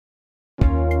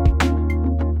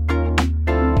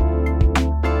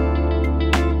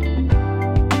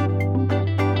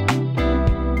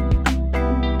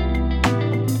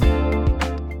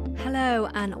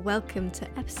welcome to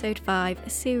episode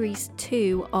 5, series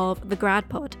 2 of the Grad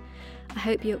Pod. I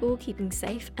hope you're all keeping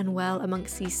safe and well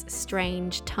amongst these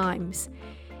strange times.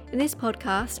 In this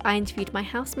podcast, I interviewed my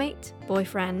housemate,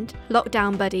 boyfriend,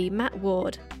 lockdown buddy Matt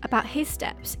Ward about his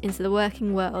steps into the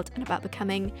working world and about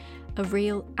becoming a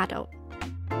real adult.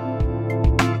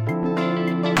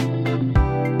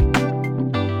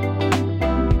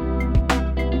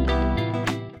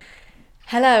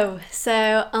 Hello,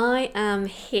 so I am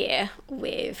here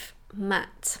with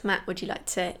Matt. Matt, would you like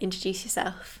to introduce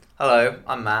yourself? Hello,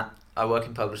 I'm Matt. I work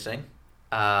in publishing.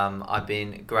 I've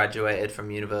been graduated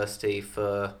from university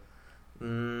for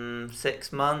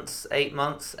 6 months, 8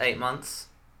 months, 9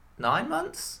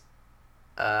 months,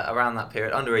 around that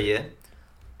period, under a year.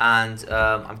 And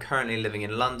I'm currently living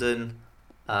in London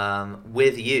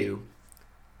with you,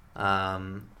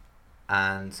 and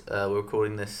we're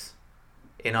recording this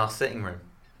in our sitting room.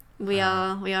 We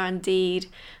are indeed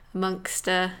amongst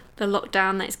the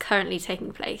lockdown that is currently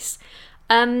taking place.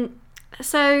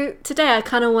 So today I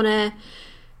kind of want to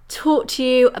talk to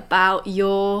you about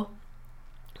your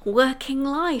working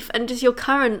life and just your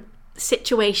current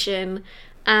situation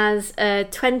as a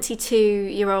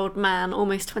 22-year-old man,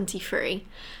 almost 23.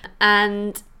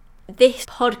 And this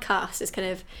podcast is kind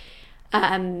of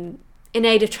in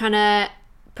aid of trying to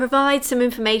provide some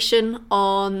information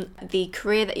on the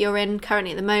career that you're in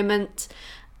currently at the moment,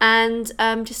 and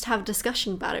just have a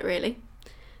discussion about it, really.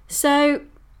 So,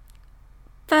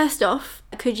 first off,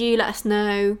 could you let us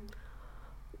know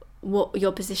what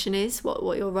your position is,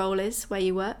 what your role is, where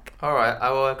you work? All right,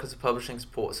 I work as a publishing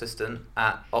support assistant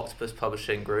at Octopus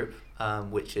Publishing Group,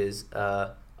 which is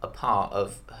a part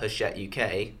of Hachette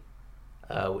UK,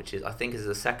 which is, I think, is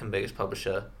the second biggest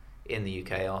publisher in the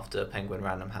UK after Penguin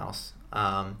Random House.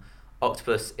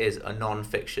 Octopus is a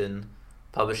non-fiction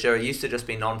publisher. It used to just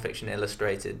be non-fiction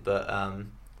illustrated, but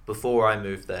before I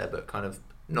moved there, but kind of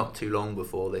not too long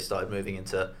before, they started moving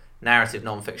into narrative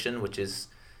non-fiction, which is,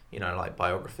 like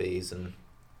biographies and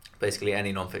basically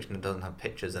any non-fiction that doesn't have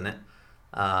pictures in it.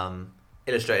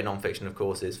 Illustrated non-fiction, of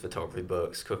course, is photography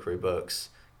books, cookery books,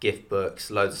 gift books,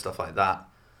 loads of stuff like that.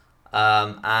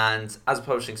 And as a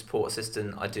publishing support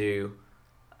assistant, I do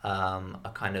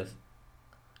a kind of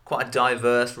quite a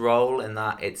diverse role in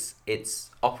that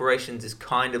its operations is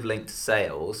kind of linked to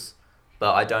sales,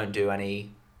 but I don't do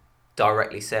any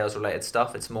directly sales related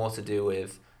stuff. It's more to do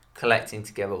with collecting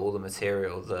together all the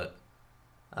material that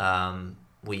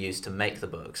we use to make the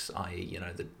books, i.e.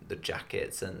 the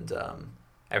jackets and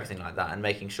everything like that, and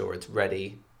making sure it's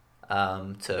ready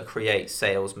to create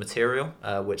sales material,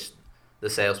 which the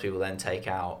salespeople then take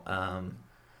out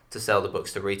to sell the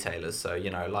books to retailers. So,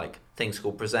 like things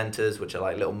called presenters, which are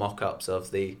like little mock-ups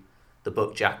of the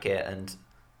book jacket, and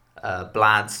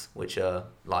blads, which are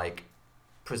like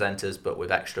presenters but with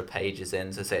extra pages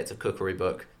in. So say it's a cookery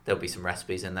book, there'll be some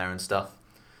recipes in there and stuff.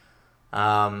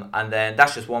 And then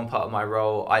that's just one part of my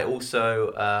role. I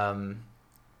also am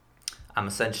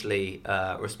essentially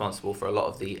responsible for a lot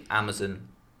of the Amazon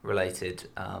related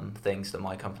things that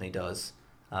my company does.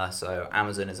 So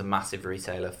Amazon is a massive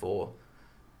retailer for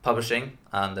publishing.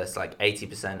 There's like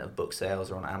 80% of book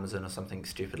sales are on Amazon or something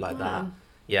stupid like that.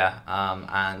 Yeah.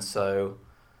 And so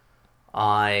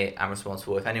I am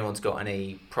responsible. If anyone's got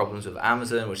any problems with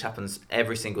Amazon, which happens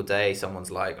every single day,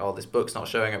 someone's like, oh, this book's not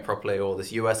showing up properly, or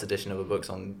this US edition of a book's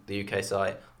on the UK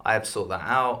site, I have to sort that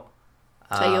out.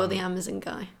 So you're the Amazon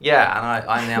guy. Yeah, and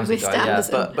I'm the Amazon guy.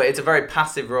 Amazon. Yeah, but it's a very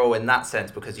passive role in that sense,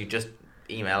 because you just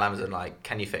email Amazon like,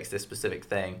 can you fix this specific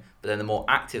thing? But then the more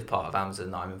active part of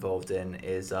Amazon that I'm involved in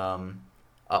is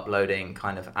uploading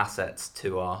kind of assets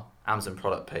to our Amazon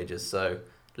product pages. So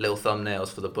little thumbnails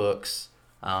for the books,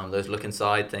 those look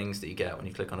inside things that you get when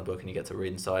you click on a book and you get to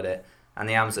read inside it, and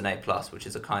the Amazon A+, which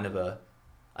is a kind of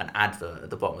an advert at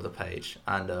the bottom of the page.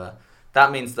 And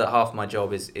that means that half my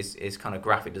job is kind of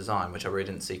graphic design, which I really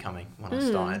didn't see coming when I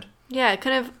started. Yeah,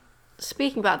 kind of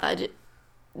speaking about that,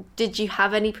 did you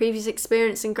have any previous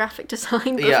experience in graphic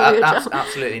design before your job?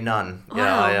 Absolutely none.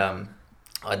 Wow. Yeah,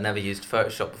 I'd never used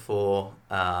Photoshop before,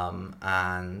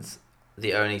 and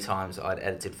the only times I'd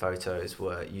edited photos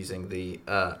were using the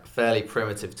fairly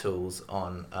primitive tools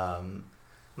on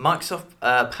Microsoft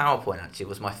PowerPoint. Actually,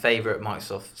 was my favorite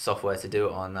Microsoft software to do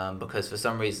it on, because for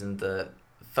some reason the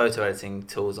photo editing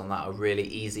tools on that are really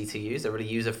easy to use. They're really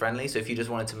user friendly. So if you just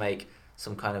wanted to make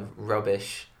some kind of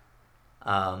rubbish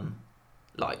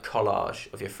like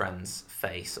collage of your friend's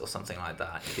face or something like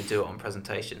that, you could do it on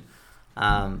presentation.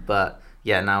 But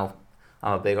yeah, now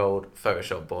I'm a big old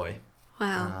Photoshop boy.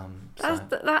 Wow.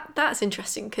 That's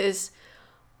interesting, because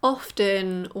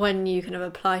often when you kind of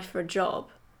apply for a job,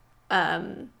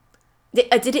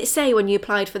 Did it say when you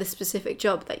applied for the specific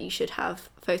job that you should have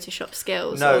Photoshop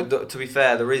skills? No, to be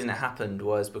fair, the reason it happened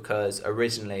was because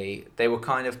originally they were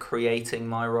kind of creating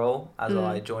my role as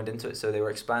I joined into it. So they were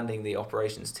expanding the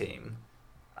operations team.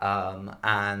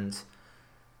 And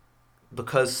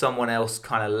because someone else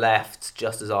kind of left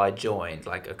just as I joined,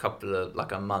 like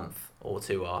a month or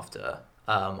two after,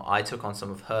 I took on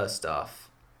some of her stuff.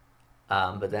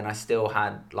 But then I still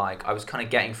had, I was kind of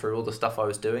getting through all the stuff I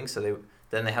was doing. So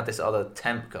then they had this other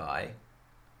temp guy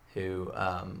who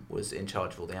was in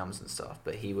charge of all the Amazon stuff,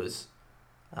 but he was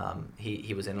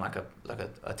he was in like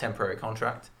a temporary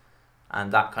contract,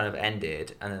 and that kind of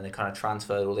ended, and then they kind of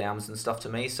transferred all the Amazon stuff to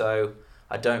me. So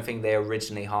I don't think they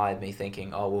originally hired me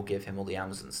thinking, oh, we'll give him all the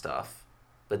Amazon stuff,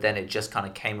 but then it just kind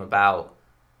of came about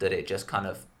that it just kind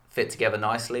of fit together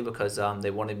nicely because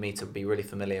they wanted me to be really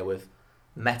familiar with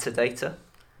metadata,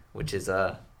 which is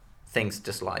things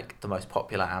just like the most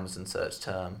popular Amazon search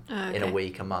term in a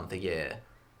week, a month, a year,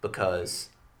 because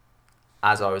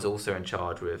as I was also in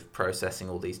charge with processing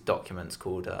all these documents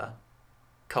called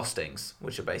costings,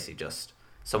 which are basically just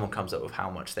someone comes up with how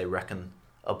much they reckon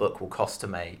a book will cost to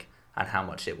make and how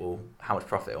much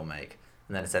profit it will make,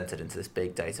 and then it's entered into this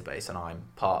big database, and I'm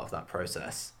part of that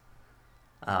process.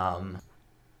 Part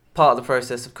of the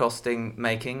process of costing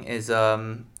making is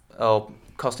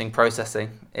costing processing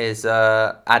is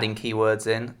adding keywords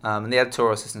in, and the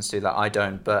editorial assistants do that. I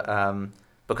don't, but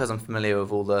because I'm familiar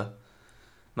with all the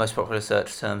most popular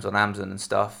search terms on Amazon and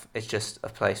stuff, it's just a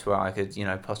place where I could,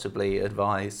 possibly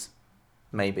advise,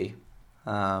 maybe.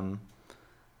 And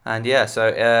yeah,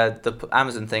 so the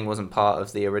Amazon thing wasn't part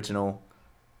of the original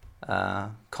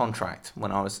contract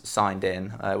when I was signed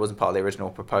in. It wasn't part of the original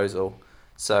proposal.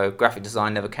 So graphic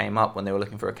design never came up when they were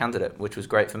looking for a candidate, which was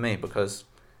great for me because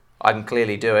I can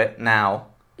clearly do it now,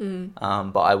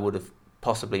 but I would have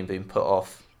possibly been put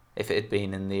off if it had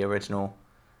been in the original,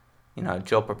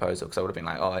 job proposal, because I would have been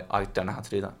like, oh, I don't know how to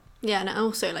do that. Yeah, and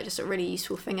also just a really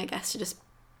useful thing, I guess, to just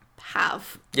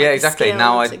have. Yeah, exactly.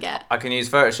 Now I can use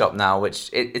Photoshop now, which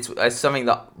it's something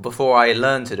that before I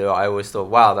learned to do it, I always thought,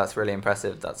 wow, that's really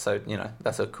impressive. That's so,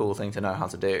 that's a cool thing to know how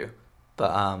to do.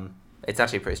 But it's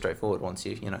actually pretty straightforward once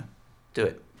you, do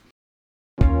it.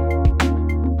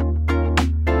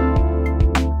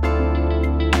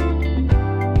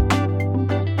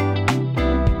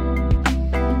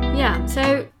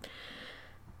 So,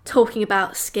 talking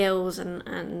about skills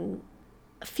and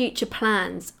future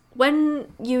plans,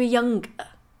 when you were younger,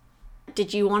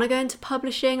 did you want to go into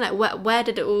publishing? Where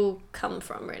did it all come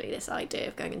from, really, this idea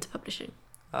of going into publishing?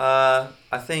 I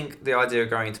think the idea of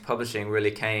going into publishing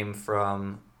really came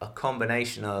from a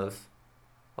combination of,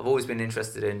 I've always been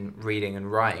interested in reading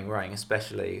and writing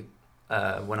especially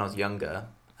when I was younger.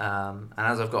 And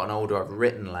as I've gotten older, I've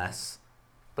written less,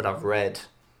 but I've read,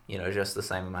 just the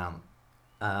same amount.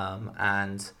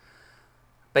 And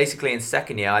basically in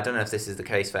second year, I don't know if this is the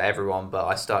case for everyone, but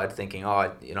I started thinking,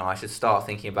 I should start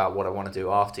thinking about what I want to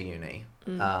do after uni.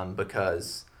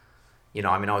 Because,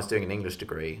 I was doing an English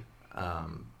degree.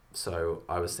 So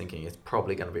I was thinking it's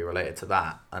probably going to be related to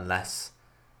that unless,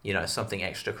 something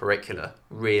extracurricular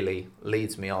really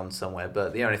leads me on somewhere.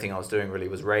 But the only thing I was doing really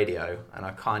was radio, and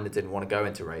I kind of didn't want to go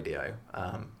into radio.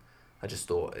 I just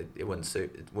thought it wouldn't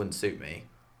suit me.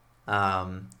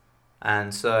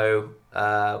 And so,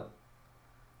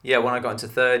 when I got into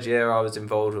third year, I was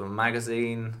involved with a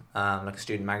magazine, like a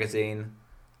student magazine,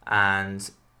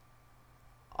 and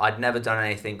I'd never done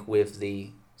anything with the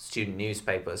student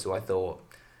newspaper, so I thought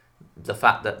the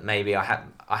fact that maybe I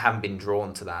haven't been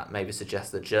drawn to that maybe suggests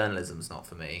that journalism's not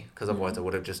for me, because otherwise I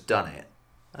would have just done it,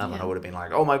 and I would have been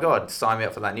like, oh my god, sign me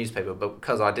up for that newspaper, but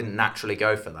because I didn't naturally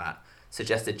go for that,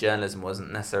 suggested journalism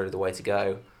wasn't necessarily the way to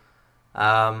go.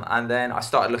 And then I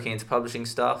started looking into publishing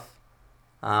stuff.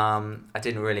 I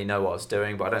didn't really know what I was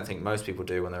doing, but I don't think most people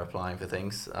do when they're applying for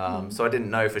things. So I didn't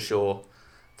know for sure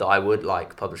that I would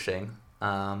like publishing.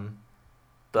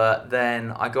 But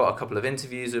then I got a couple of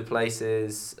interviews with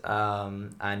places,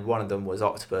 and one of them was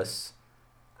Octopus.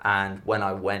 And when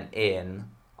I went in,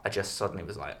 I just suddenly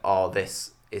was like, oh,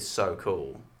 this is so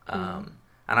cool. And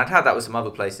I'd had that with some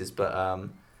other places, but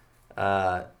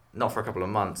not for a couple of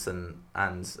months, and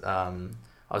I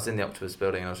was in the Octopus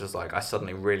building and I was just like, I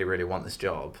suddenly really, really want this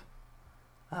job.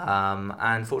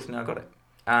 And fortunately I got it.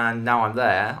 And now I'm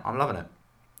there, I'm loving it.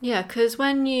 Yeah, because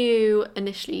when you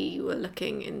initially were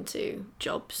looking into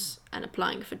jobs and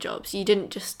applying for jobs, you didn't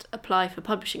just apply for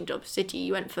publishing jobs, did you?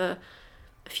 You went for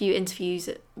a few interviews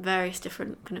at various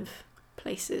different kind of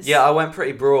places. Yeah, I went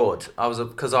pretty broad.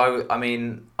 Because I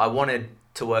wanted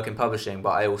to work in publishing, but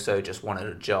I also just wanted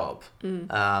a job.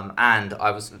 And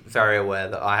I was very aware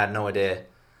that I had no idea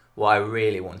what I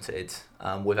really wanted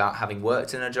without having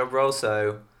worked in a job role.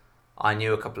 So I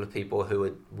knew a couple of people who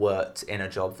had worked in a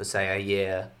job for, say, a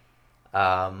year,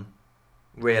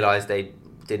 realised they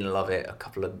didn't love it a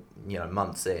couple of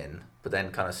months in, but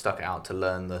then kind of stuck it out to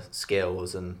learn the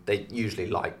skills, and they usually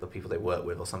like the people they work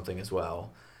with or something as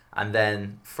well. And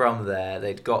then from there,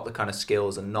 they'd got the kind of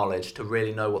skills and knowledge to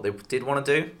really know what they did want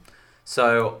to do.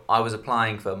 So I was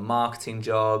applying for marketing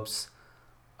jobs.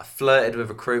 I flirted with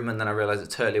recruitment, then I realised it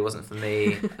totally wasn't for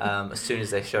me. As soon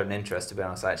as they showed an interest, to be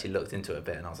honest, I actually looked into it a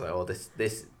bit, and I was like, oh,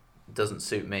 this doesn't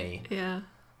suit me. Yeah.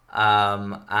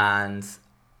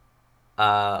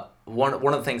 One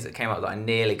of the things that came up that I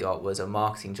nearly got was a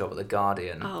marketing job at The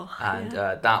Guardian.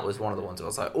 That was one of the ones I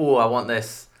was like, oh, I want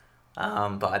this.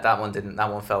 But that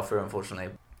one fell through,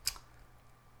 unfortunately.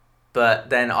 But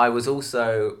then I was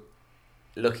also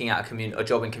looking at a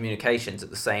job in communications at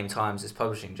the same time as this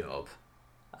publishing job.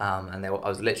 I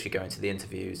was literally going to the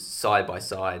interviews side by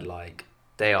side, like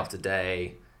day after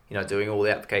day, doing all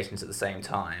the applications at the same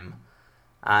time.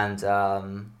 And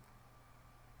I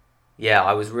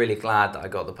was really glad that I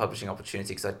got the publishing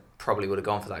opportunity, because I probably would have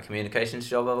gone for that communications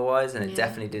job otherwise, and it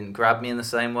definitely didn't grab me in the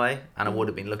same way, and I would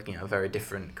have been looking at a very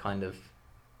different kind of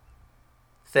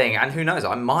thing. And who knows,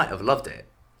 I might have loved it.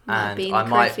 I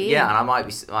might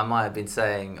have been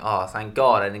saying, oh, thank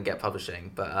God I didn't get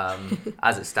publishing. But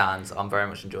as it stands, I'm very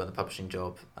much enjoying the publishing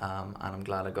job, and I'm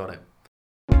glad I got it.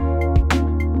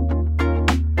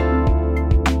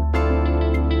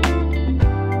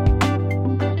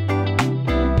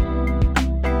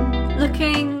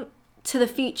 Looking to the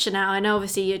future now, I know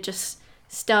obviously you're just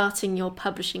starting your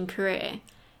publishing career.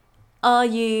 Are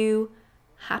you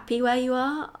happy where you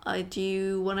are? Do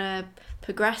you want to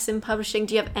progress in publishing?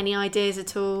 Do you have any ideas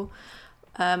at all?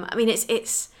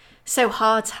 It's so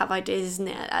hard to have ideas, isn't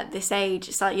it, at this age?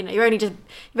 It's like, you've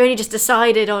only just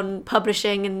decided on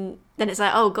publishing, and then it's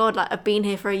like, oh God, like I've been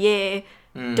here for a year.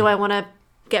 Do I want to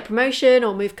get promotion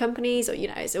or move companies? Or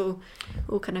it's all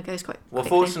kind of goes quite quickly.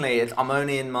 Fortunately,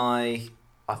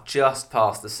 I've just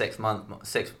passed the 6 month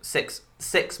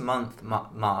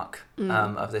mark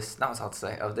of this. That was hard to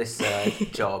say, of this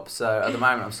job. So at the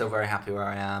moment, I'm still very happy where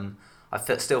I am. I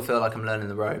still feel like I'm learning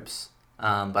the ropes,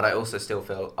 but I also still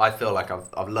feel like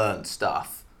I've learned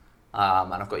stuff,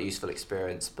 and I've got useful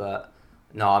experience. But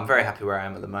no, I'm very happy where I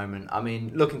am at the moment. I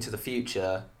mean, looking to the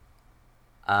future,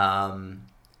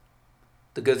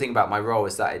 the good thing about my role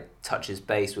is that it touches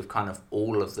base with kind of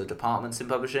all of the departments in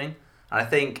publishing, and I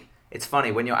think it's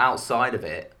funny when you're outside of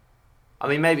it. I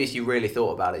mean, maybe if you really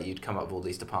thought about it, you'd come up with all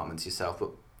these departments yourself,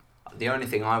 but the only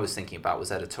thing I was thinking about was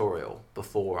editorial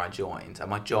before I joined, and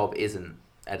my job isn't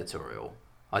editorial.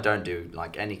 I don't do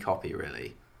like any copy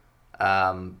really,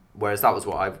 whereas that was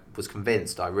what I was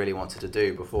convinced I really wanted to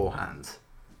do beforehand,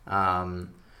 and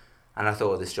I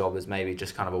thought of this job as maybe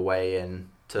just kind of a way in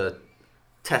to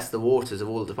test the waters of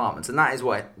all the departments, and that is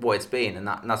what it's been, and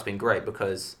that's been great,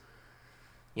 because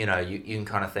you can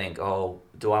kind of think, oh,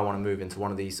 do I want to move into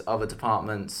one of these other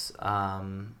departments,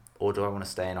 or do I want to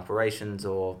stay in operations,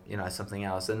 or something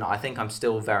else? And I think I'm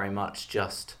still very much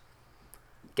just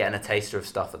getting a taster of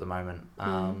stuff at the moment.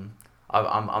 I'm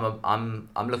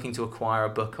looking to acquire a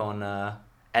book on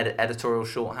editorial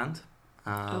shorthand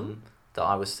that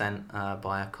I was sent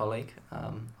by a colleague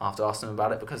after asking them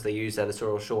about it, because they used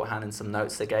editorial shorthand in some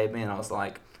notes they gave me, and I was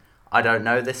like, I don't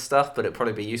know this stuff, but it'd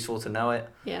probably be useful to know it.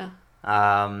 Yeah.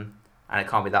 And it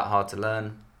can't be that hard to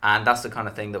learn, and that's the kind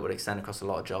of thing that would extend across a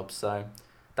lot of jobs. So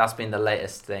that's been the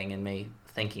latest thing in me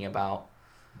thinking about.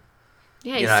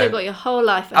 Yeah, you've still got your whole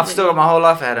life ahead I've still got my whole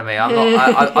life ahead of me.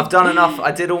 I've done enough.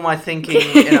 I did all my thinking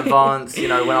in advance,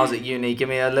 when I was at uni. Give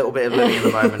me a little bit of living in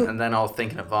the moment, and then I'll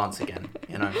think in advance again,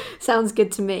 Sounds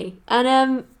good to me.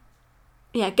 And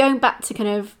going back to kind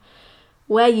of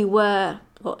where you were,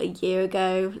 a year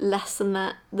ago, less than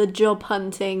that, the job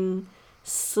hunting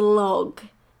slog.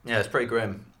 Yeah, it's pretty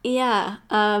grim. Yeah,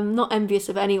 not envious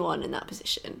of anyone in that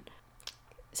position.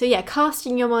 So yeah,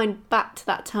 casting your mind back to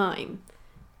that time,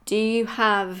 do you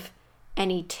have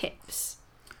any tips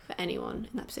for anyone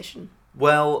in that position?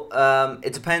 Well,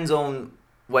 it depends on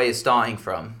where you're starting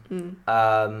from.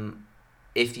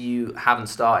 If you haven't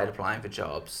started applying for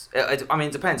jobs, it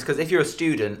depends, because if you're a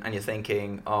student and you're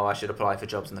thinking, oh, I should apply for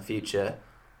jobs in the future,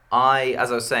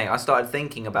 as I was saying, I started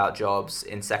thinking about jobs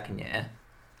in second year,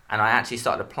 and I actually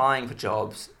started applying for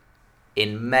jobs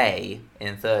in May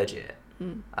in third year.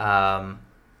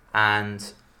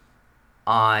 And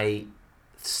I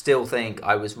still think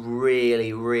I was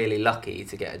really, really lucky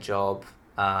to get a job.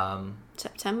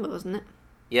 September, wasn't it?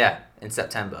 Yeah, in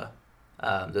September.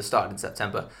 that started in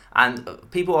September. And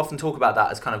people often talk about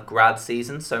that as kind of grad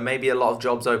season. So maybe a lot of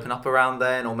jobs open up around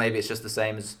then, or maybe it's just the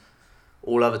same as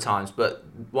all other times. But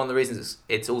one of the reasons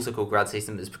it's also called grad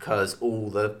season is because all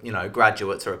the,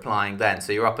 graduates are applying then.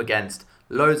 So you're up against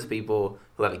loads of people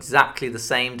who have exactly the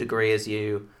same degree as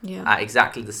you, at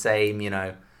exactly the same,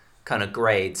 kind of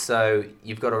grade. So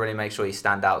you've got to really make sure you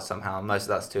stand out somehow. Most of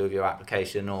that's to do with your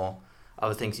application or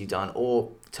other things you've done,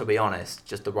 or, to be honest,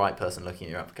 just the right person looking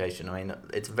at your application. I mean,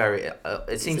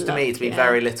 it seems to me to be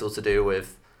very little to do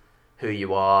with who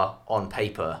you are on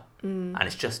paper, and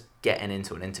it's just getting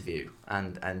into an interview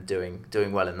and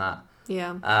doing well in that.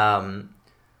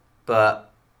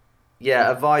 But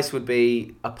yeah, advice would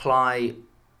be apply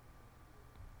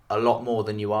a lot more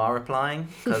than you are applying,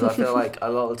 because I feel like a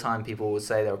lot of the time people would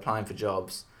say they're applying for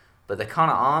jobs, but they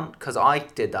kind of aren't, because I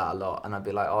did that a lot, and I'd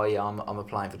be like, oh yeah, I'm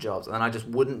applying for jobs, and then I just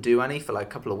wouldn't do any for like a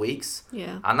couple of weeks.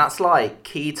 And that's like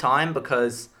key time,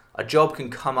 because a job can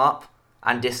come up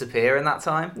and disappear in that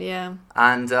time.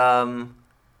 And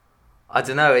I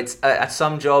don't know, it's at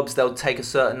some jobs they'll take a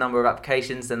certain number of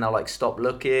applications, then they'll like stop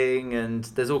looking, and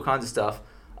there's all kinds of stuff.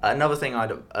 Another thing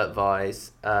I'd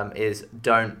advise is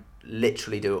don't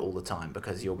literally do it all the time,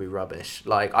 because you'll be rubbish.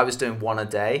 Like, I was doing one a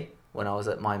day when I was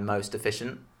at my most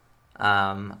efficient,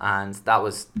 and that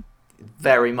was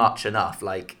very much enough.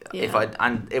 Like,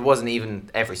 and it wasn't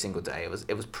even every single day,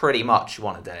 it was pretty much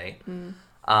one a day.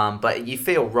 But you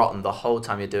feel rotten the whole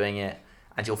time you're doing it,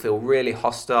 and you'll feel really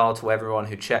hostile to everyone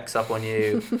who checks up on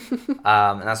you.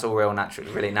 And that's all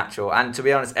really natural. And to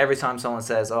be honest, every time someone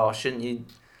says, oh, shouldn't you,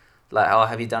 like, oh,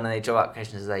 have you done any job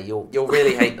applications today, you'll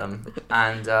really hate them.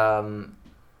 And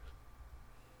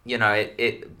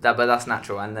but that's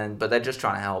natural. But they're just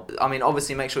trying to help. I mean,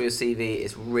 obviously make sure your CV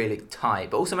is really tight,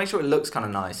 but also make sure it looks kind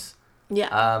of nice.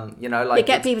 Like,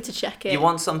 get people to check it. You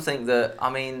want something that, I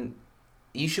mean,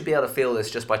 you should be able to feel this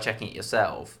just by checking it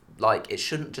yourself. Like, it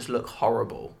shouldn't just look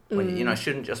horrible. It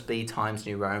shouldn't just be Times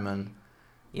New Roman,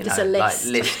 just a list.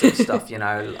 Like list of stuff,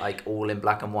 like all in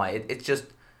black and white. It's just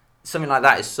something like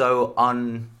that is so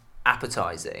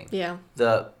unappetizing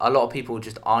that a lot of people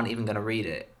just aren't even going to read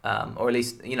it, or at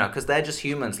least because they're just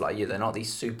humans like you. They're not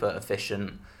these super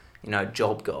efficient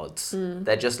job gods.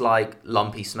 They're just like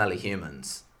lumpy, smelly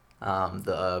humans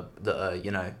that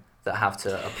have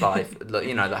to apply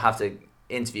that have to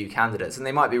interview candidates, and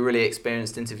they might be really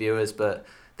experienced interviewers, but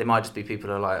they might just be people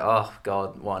who are like, oh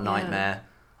god, what a nightmare.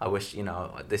 I wish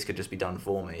this could just be done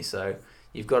for me. So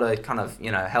you've got to kind of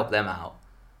help them out.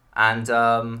 And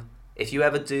if you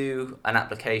ever do an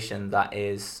application that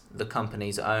is the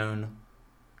company's own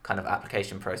kind of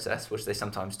application process, which they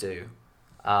sometimes do,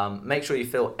 make sure you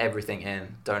fill everything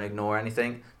in. Don't ignore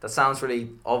anything. That sounds really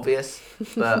obvious,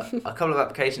 but a couple of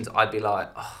applications I'd be like,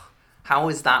 oh, how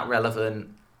is that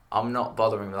relevant? I'm not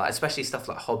bothering with that, especially stuff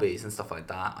like hobbies and stuff like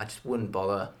that. I just wouldn't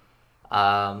bother.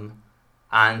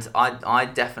 And I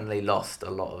definitely lost a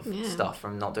lot of stuff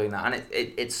from not doing that. And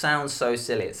it sounds so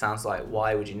silly. It sounds like,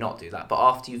 why would you not do that? But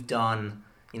after you've done,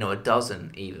 a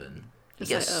dozen even, you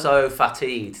get so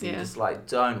fatigued. You just like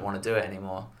don't want to do it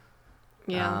anymore.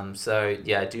 So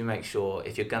do make sure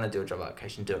if you're going to do a job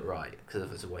application, do it right, because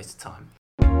if it's a waste of time.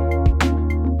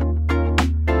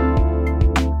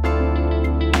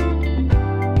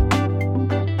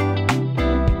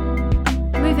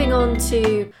 Moving on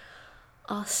to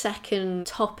our second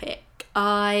topic,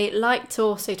 I like to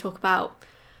also talk about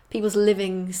people's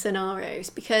living scenarios,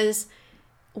 because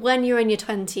when you're in your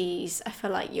 20s, I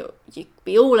feel like you could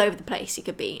be all over the place. You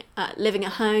could be living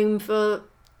at home for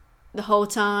the whole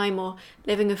time, or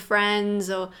living with friends,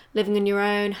 or living on your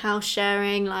own, house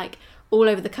sharing, like all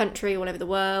over the country, all over the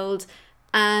world.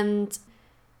 And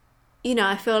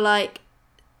I feel like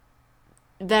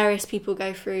various people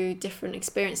go through different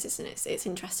experiences, and it's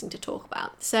interesting to talk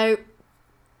about. So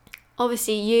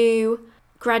obviously you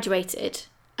graduated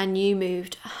and you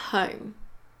moved home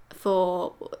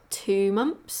for 2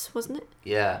 months, wasn't it?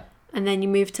 Yeah. And then you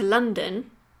moved to London,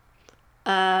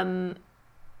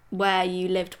 where you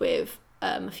lived with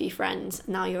a few friends.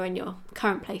 Now you're in your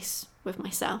current place with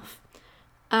myself.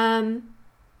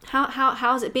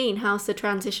 How's it been? How's the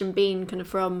transition been, kind of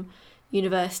from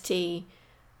university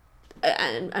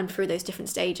and through those different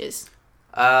stages?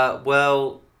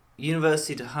 Well,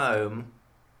 university to home,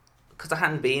 because I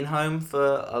hadn't been home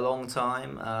for a long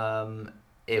time.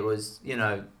 It was,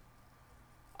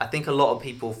 I think a lot of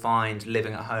people find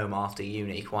living at home after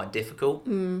uni quite difficult.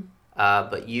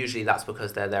 But usually that's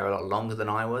because they're there a lot longer than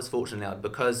I was. Fortunately,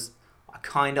 because I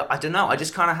don't know, I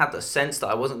just kind of had the sense that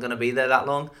I wasn't going to be there that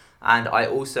long. And I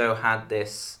also had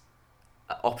this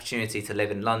opportunity to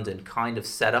live in London kind of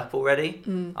set up already.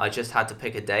 I just had to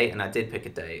pick a date, and I did pick a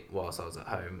date whilst I was at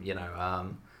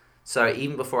home, so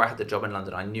even before I had the job in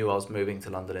London, I knew I was moving to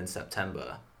London in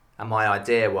September, and my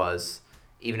idea was,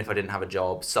 even if I didn't have a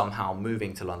job, somehow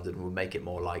moving to London would make it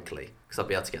more likely, because I'd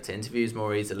be able to get to interviews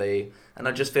more easily, and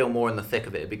I'd just feel more in the thick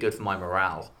of it. It'd be good for my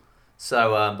morale.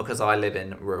 So because I live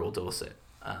in rural Dorset,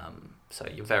 so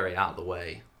you're very out of the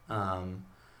way,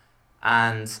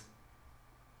 and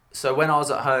so when I was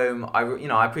at home,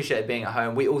 I appreciated being at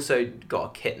home. We also got a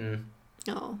kitten,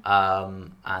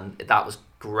 and that was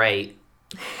great.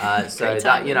 So Great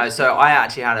that so I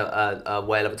actually had a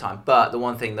whale of a time. But the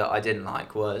one thing that I didn't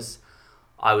like was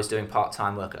I was doing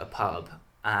part-time work at a pub,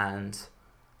 and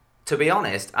to be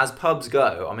honest, as pubs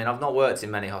go, I mean, I've not worked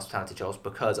in many hospitality jobs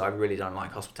because I really don't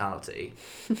like hospitality.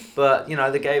 But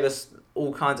they gave us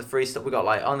all kinds of free stuff. We got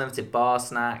like unlimited bar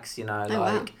snacks,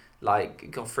 wow. like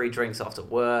got free drinks after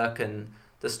work, and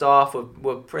the staff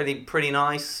were pretty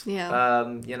nice.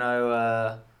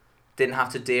 Yeah. Didn't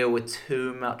have to deal with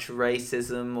too much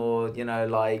racism or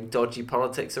like dodgy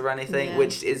politics or anything,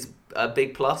 which is a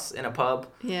big plus in a pub.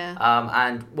 Yeah.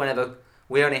 And whenever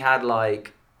we only had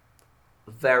like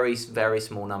very very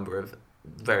small number of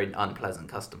very unpleasant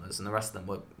customers, and the rest of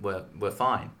them were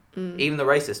fine. Even the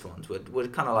racist ones were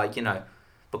kind of like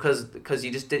because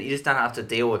you just don't have to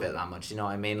deal with it that much. You know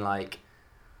what I mean? Like,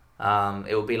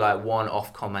 it would be like one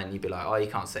off comment. You'd be like, oh, you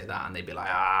can't say that, and they'd be like,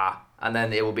 ah, and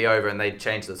then it will be over, and they'd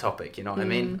change the topic. You know what I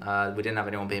mean? We didn't have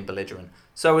anyone being belligerent.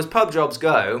 So as pub jobs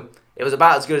go, it was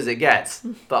about as good as it gets.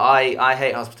 But I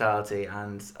hate hospitality,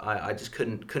 and I just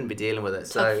couldn't be dealing with it.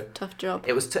 Tough job.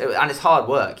 It was and it's hard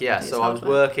work. Yeah. So I was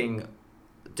working,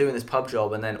 doing this pub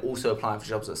job, and then also applying for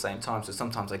jobs at the same time. So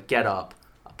sometimes I get up,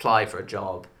 apply for a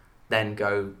job, then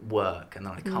go work, and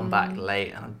then I come back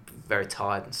late, and I'm very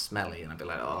tired and smelly, and I'd be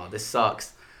like, oh, this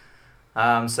sucks.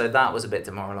 So that was a bit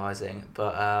demoralising,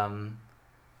 but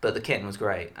the kitten was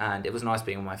great, and it was nice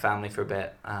being with my family for a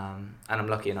bit, and I'm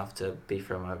lucky enough to be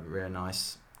from a really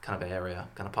nice kind of area,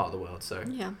 kind of part of the world, so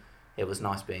it was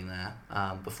nice being there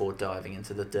before diving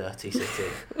into the dirty city.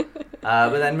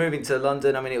 But then moving to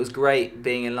London, I mean, it was great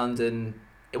being in London.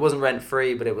 It wasn't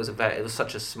rent-free, but it was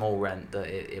such a small rent that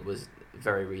it was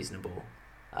very reasonable.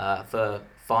 For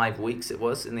 5 weeks it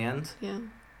was in the end. Yeah.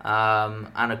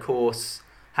 And of course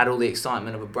had all the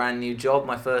excitement of a brand new job,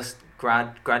 my first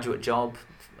graduate job.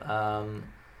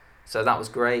 So that was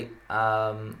great.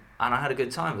 And I had a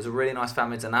good time. It was a really nice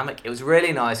family dynamic. It was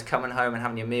really nice coming home and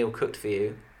having your meal cooked for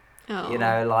you.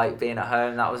 Oh. Like being at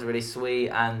home, that was really sweet.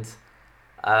 And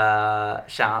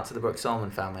shout out to the Brooks Solomon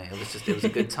family. It was a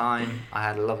good time. I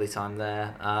had a lovely time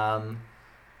there.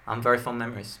 Very fond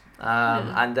memories.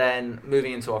 And then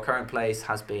moving into our current place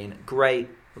has been great.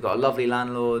 We've got a lovely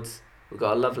landlord. We've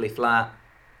got a lovely flat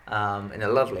in a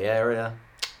lovely area.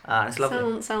 It's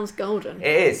lovely. Sounds golden. It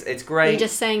is. It's great. Are you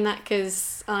just saying that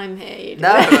because I'm here? No,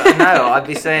 I'd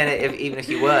be saying it even if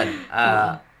you weren't.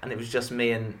 And it was just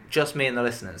me and the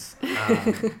listeners.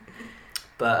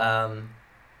 But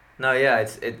no, yeah,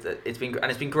 it's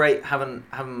been great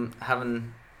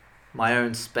having my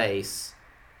own space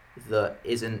that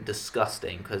isn't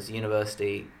disgusting, because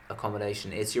university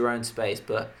accommodation, it's your own space,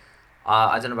 but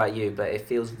I don't know about you, but it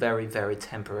feels very very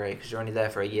temporary because you're only there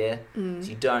for a year.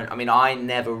 So I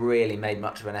never really made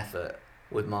much of an effort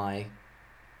with my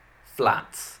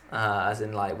flats, as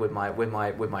in like with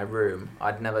my room.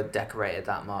 I'd never decorated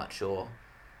that much or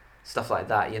stuff like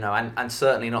that, and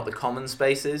certainly not the common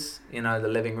spaces, the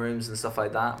living rooms and stuff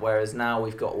like that, whereas now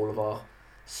we've got all of our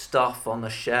stuff on the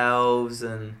shelves,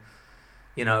 and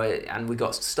and we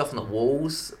got stuff on the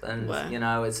walls, and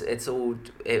wow.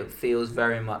 it feels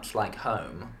very much like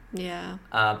home. Yeah.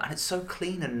 And it's so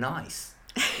clean and nice,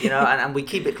 and we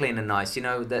keep it clean and nice.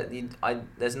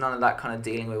 There's none of that kind of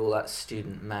dealing with all that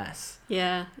student mess.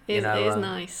 Yeah, it is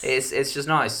nice. It's just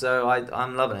nice. So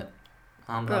I'm loving it.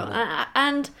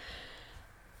 And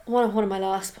one of my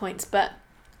last points, but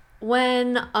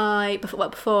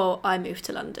before I moved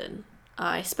to London,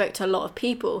 I spoke to a lot of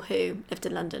people who lived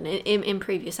in London in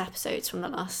previous episodes from the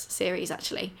last series,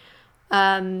 actually.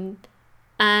 And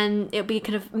it'll be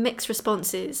kind of mixed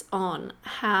responses on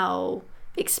how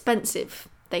expensive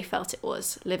they felt it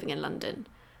was living in London.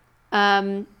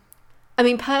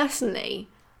 Personally,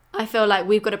 I feel like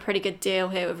we've got a pretty good deal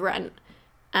here with rent,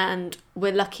 and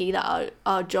we're lucky that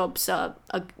our jobs are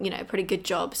pretty good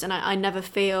jobs, and I never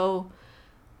feel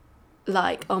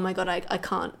like, oh my God, I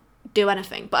can't do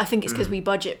anything, but I think it's because we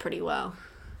budget pretty well.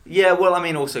 Yeah, well,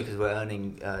 also because we're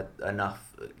earning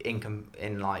enough income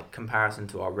in like comparison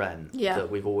to our rent,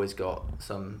 that we've always got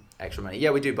some extra money. Yeah,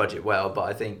 we do budget well, but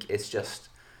I think it's just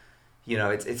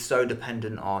it's so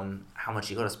dependent on how much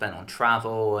you got to spend on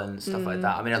travel and stuff like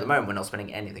that. I mean, at the moment, we're not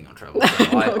spending anything on travel.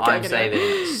 So I'm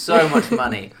saving so much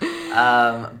money.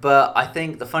 But I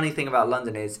think the funny thing about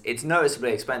London is it's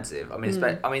noticeably expensive. I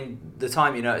mean, the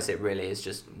time you notice it really is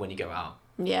just when you go out.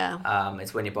 Yeah.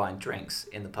 It's when you're buying drinks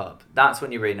in the pub. That's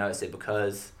when you really notice it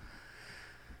because,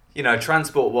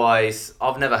 transport-wise,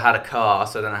 I've never had a car,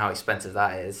 so I don't know how expensive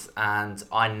that is. And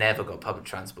I never got public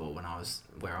transport when I was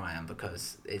where I am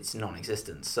because it's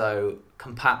non-existent. So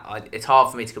it's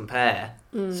hard for me to compare.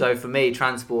 So for me,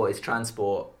 transport is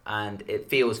transport, and it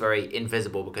feels very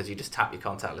invisible because you just tap your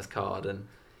contactless card. And,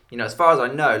 as far as I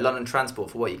know, London transport,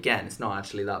 for what you get, it's not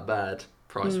actually that bad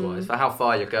price-wise for how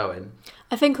far you're going.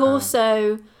 I think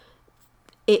also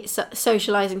it's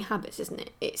socialising habits, isn't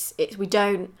it? It's we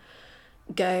don't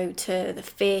go to the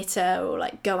theatre or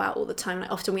like go out all the time. Like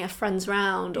often we have friends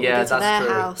round or we go to their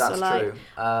house. That's or like true.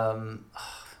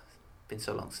 Been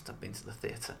so long since I've been to the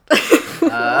theatre.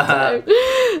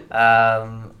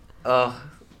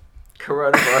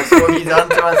 Coronavirus, what have you done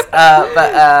to us?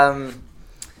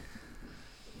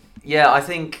 I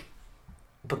think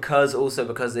because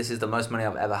this is the most money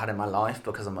I've ever had in my life,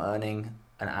 because I'm earning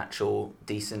an actual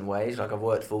decent wage. Like, I've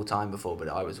worked full time before, but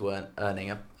I weren't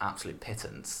earning an absolute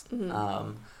pittance.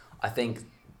 I think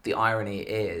the irony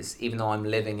is, even though I'm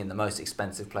living in the most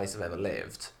expensive place I've ever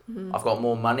lived, I've got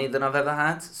more money than I've ever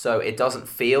had. So it doesn't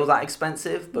feel that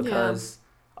expensive because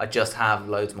I just have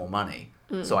loads more money.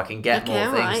 So I can get more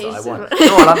things that I want. No,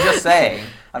 well, I'm just saying.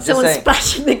 Someone's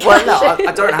splashing the cash. Well, no,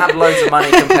 I don't have loads of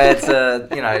money compared to,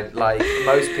 like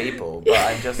most people. But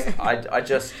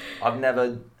I've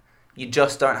never... You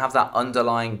just don't have that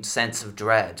underlying sense of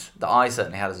dread that I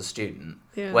certainly had as a student.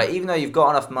 Yeah. Where even though you've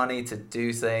got enough money to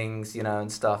do things, and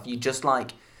stuff, you just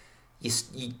like... You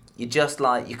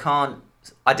can't...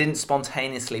 I didn't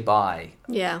spontaneously buy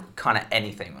kind of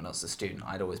anything when I was a student.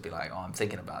 I'd always be like, I'm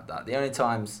thinking about that. The only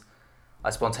times I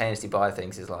spontaneously buy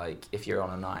things is like if you're on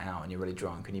a night out and you're really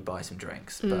drunk and you buy some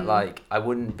drinks. But like I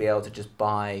wouldn't be able to just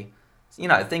buy,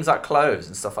 things like clothes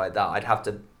and stuff like that. I'd have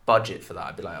to budget for that.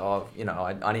 I'd be like,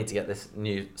 I need to get this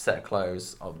new set of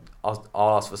clothes. I'll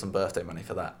ask for some birthday money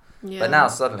for that. Yeah. But now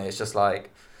suddenly it's just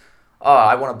like,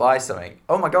 I want to buy something.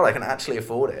 Oh my God, I can actually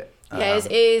afford it. Yeah,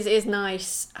 it is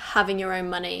nice having your own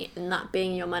money and that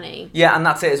being your money. Yeah, and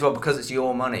that's it as well, because it's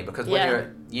your money. Because when you're at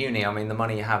uni, I mean, the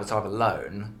money you have is either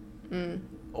loan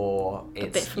or it's a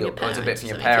bit from your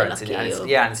parents. And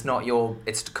it's not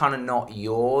it's kind of not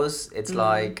yours. It's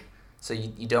like, so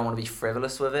you don't want to be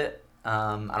frivolous with it.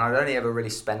 And I'd only ever really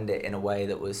spend it in a way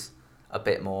that was a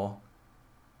bit more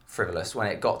frivolous when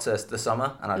it got to the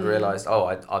summer, and I'd realised,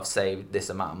 I've saved this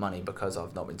amount of money because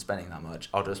I've not been spending that much.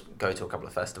 I'll just go to a couple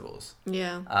of festivals.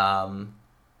 Yeah.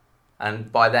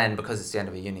 And by then, because it's the end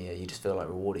of a uni year, you just feel like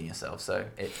rewarding yourself. So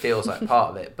it feels like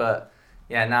part of it. But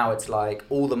yeah, now it's like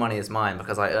all the money is mine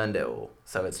because I earned it all.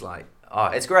 So it's like,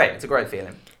 it's great. It's a great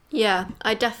feeling. Yeah,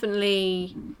 I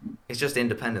definitely... It's just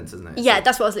independence, isn't it? Yeah,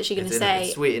 that's what I was literally going to say.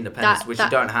 It's sweet independence, which you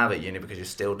don't have at uni because you're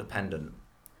still dependent.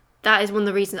 That is one of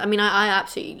the reasons. I mean, I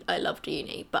absolutely loved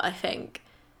uni, but I think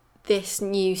this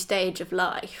new stage of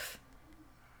life,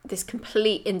 this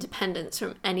complete independence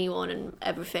from anyone and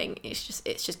everything, it's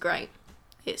just great.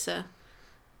 It's a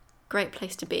great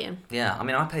place to be in. Yeah, I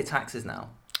mean, I pay taxes now.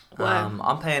 Wow.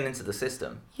 I'm paying into the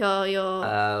system.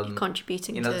 You're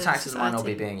contributing to the taxes society. might not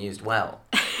be being used well.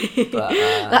 But,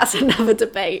 that's another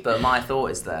debate. But my thought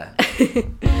is there.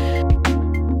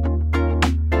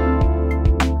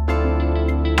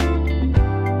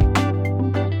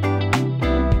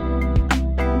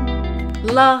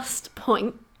 Last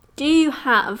point. Do you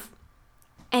have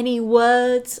any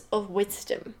words of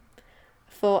wisdom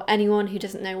for anyone who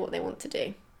doesn't know what they want to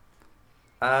do?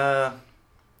 I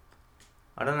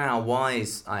don't know how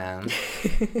wise I am.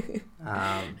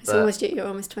 You're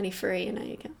almost 23,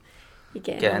 you're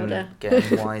getting older.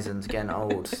 Getting wizened, getting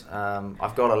old.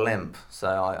 I've got a limp, so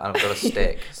I've got a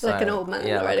stick. So, like an old man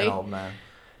already. Like an old man.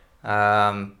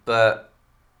 But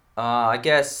I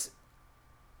guess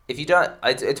if you don't,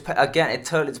 it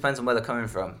totally depends on where they're coming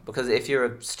from. Because if you're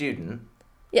a student.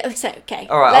 Yeah, okay.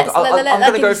 All right, I'm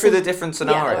going to go through the different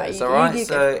scenarios. Yeah, all right.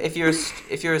 So if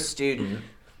you're a student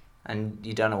and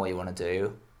you don't know what you want to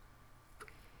do,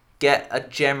 get a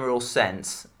general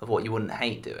sense of what you wouldn't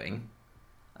hate doing,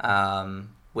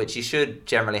 which you should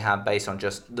generally have based on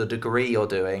just the degree you're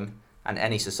doing, and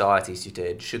any societies you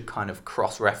did should kind of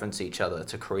cross-reference each other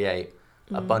to create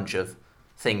a bunch of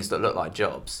things that look like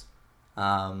jobs.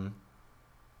 And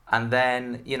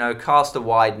then, cast a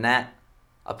wide net,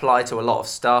 apply to a lot of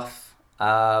stuff,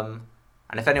 and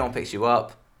if anyone picks you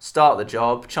up, start the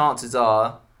job. Chances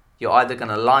are you're either going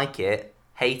to like it,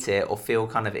 hate it or feel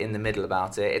kind of in the middle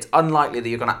about it. It's unlikely that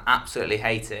you're going to absolutely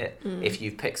hate it if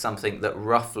you pick something that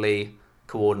roughly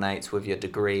coordinates with your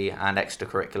degree and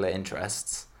extracurricular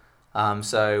interests.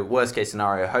 So worst case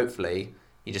scenario, hopefully,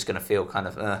 you're just going to feel kind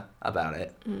of about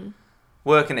it.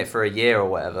 Working it for a year or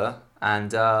whatever,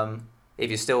 and if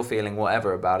you're still feeling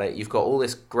whatever about it, you've got all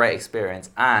this great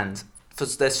experience, and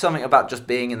there's something about just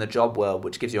being in the job world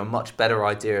which gives you a much better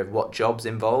idea of what jobs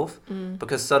involve,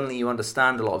 because suddenly you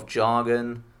understand a lot of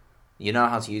jargon, you know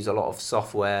how to use a lot of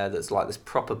software that's like this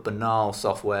proper banal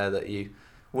software that you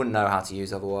wouldn't know how to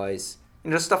use otherwise.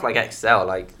 Just stuff like Excel,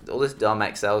 like all this dumb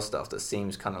Excel stuff that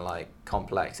seems kind of like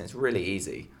complex, and it's really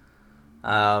easy.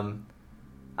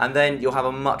 And then you'll have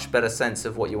a much better sense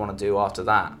of what you want to do after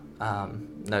that,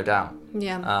 no doubt.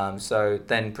 Yeah. So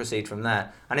then proceed from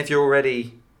there. And if you're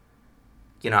already,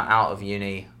 out of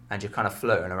uni and you're kind of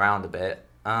floating around a bit,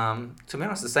 to be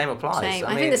honest, the same applies.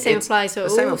 I think the same applies to all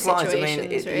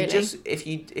situations. You just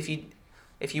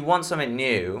if you want something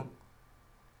new,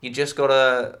 you just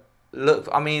gotta look.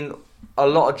 I mean, a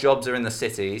lot of jobs are in the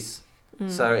cities.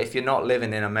 So if you're not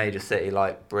living in a major city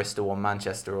like Bristol or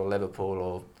Manchester or Liverpool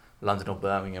or London or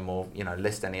Birmingham or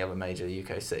list any other major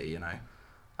UK city,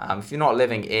 if you're not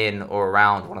living in or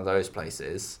around one of those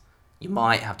places, you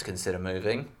might have to consider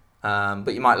moving.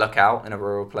 But you might look out in a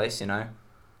rural place,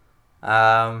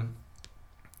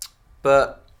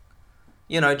 but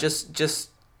just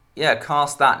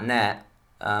cast that net,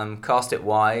 cast it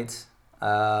wide,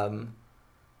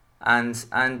 and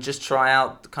just try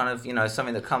out kind of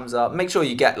something that comes up. Make sure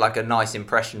you get like a nice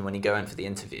impression when you go in for the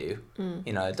interview.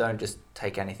 Don't just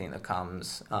take anything that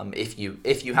comes. If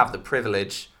you have the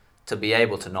privilege to be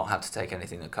able to not have to take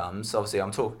anything that comes. Obviously,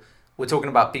 we're talking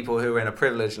about people who are in a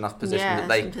privileged enough position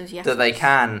that they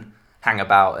can hang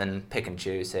about and pick and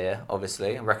choose here,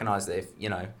 obviously, and recognise that if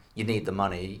you need the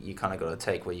money, you kind of got to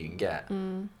take what you can get.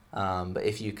 But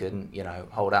if you can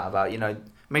hold out about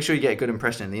make sure you get a good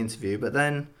impression in the interview, but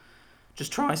then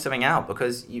just try something out,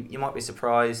 because you might be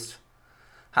surprised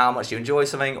how much you enjoy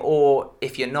something, or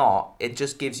if you're not, it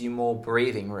just gives you more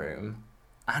breathing room,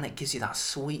 and it gives you that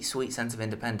sweet sense of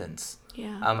independence.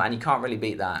 And you can't really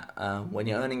beat that. When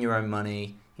you're earning your own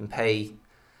money, you can pay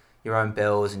your own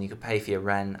bills and you can pay for your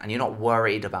rent, and you're not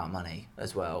worried about money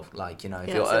as well. Like, if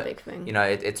you're, that's a big thing.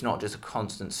 It's not just a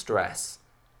constant stress,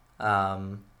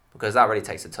 because that really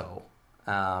takes a toll.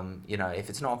 If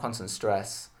it's not a constant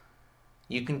stress,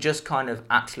 you can just kind of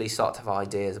actually start to have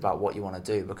ideas about what you want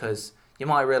to do, because you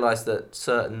might realise that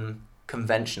certain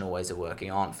conventional ways of working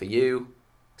aren't for you,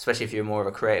 especially if you're more of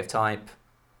a creative type.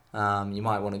 You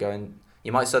might want to go and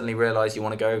you might suddenly realise you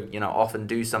want to go, off and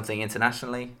do something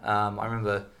internationally. I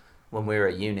remember when we were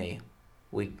at uni,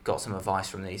 we got some advice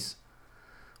from these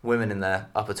women in their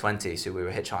upper 20s who we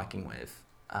were hitchhiking with,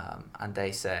 and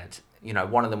they said,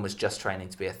 one of them was just training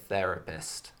to be a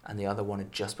therapist, and the other one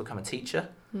had just become a teacher.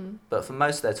 But for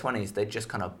most of their 20s, they just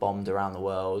kind of bombed around the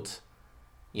world,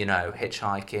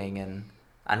 hitchhiking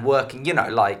and working,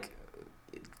 like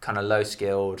kind of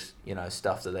low-skilled,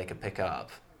 stuff that they could pick up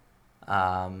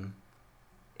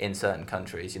in certain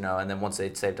countries, and then once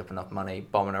they'd saved up enough money,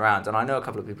 bombing around. And I know a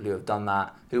couple of people who have done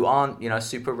that, who aren't,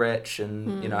 super rich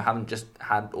and, haven't just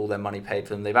had all their money paid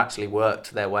for them. They've actually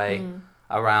worked their way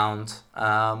around.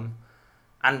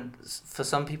 And for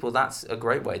some people, that's a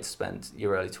great way to spend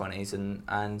your early 20s, and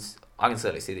I can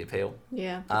certainly see the appeal.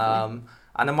 Yeah.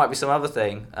 And there might be some other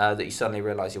thing that you suddenly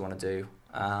realise you want to do.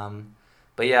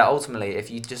 But yeah, ultimately,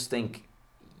 if you just think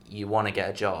you want to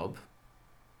get a job,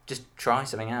 just try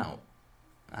something out.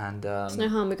 And there's no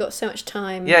harm. We've got so much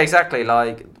time. Yeah, exactly.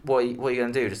 Like, what are you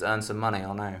going to do? Just earn some money?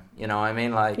 Or no? You know what I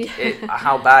mean? Like,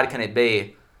 how bad can it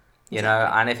be? You know,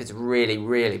 and if it's really,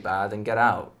 really bad, then get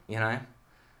out.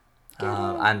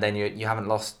 And then you haven't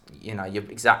lost. You're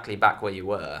exactly back where you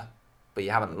were, but you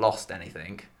haven't lost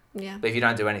anything. Yeah. But if you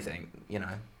don't do anything, you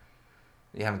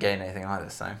haven't gained anything either.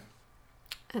 So.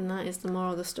 And that is the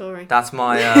moral of the story. That's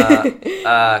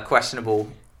my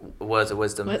questionable words of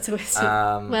wisdom. Words of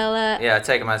wisdom. Yeah,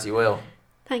 take them as you will.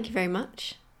 Thank you very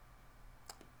much.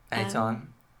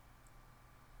 Anytime.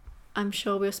 I'm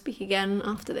sure we'll speak again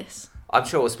after this. I'm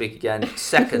sure we'll speak again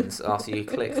seconds after you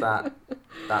click that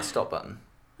stop button.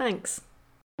 Thanks.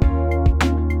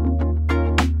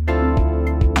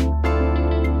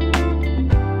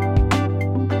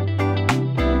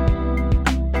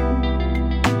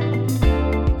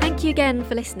 Thank you again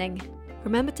for listening.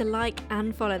 Remember to like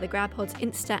and follow the Grad Pod's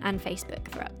Insta and Facebook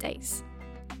for updates.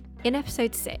 In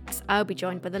episode 6, I'll be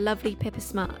joined by the lovely Pippa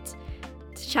Smart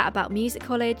to chat about music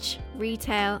college,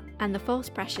 retail, and the false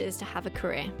pressures to have a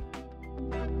career.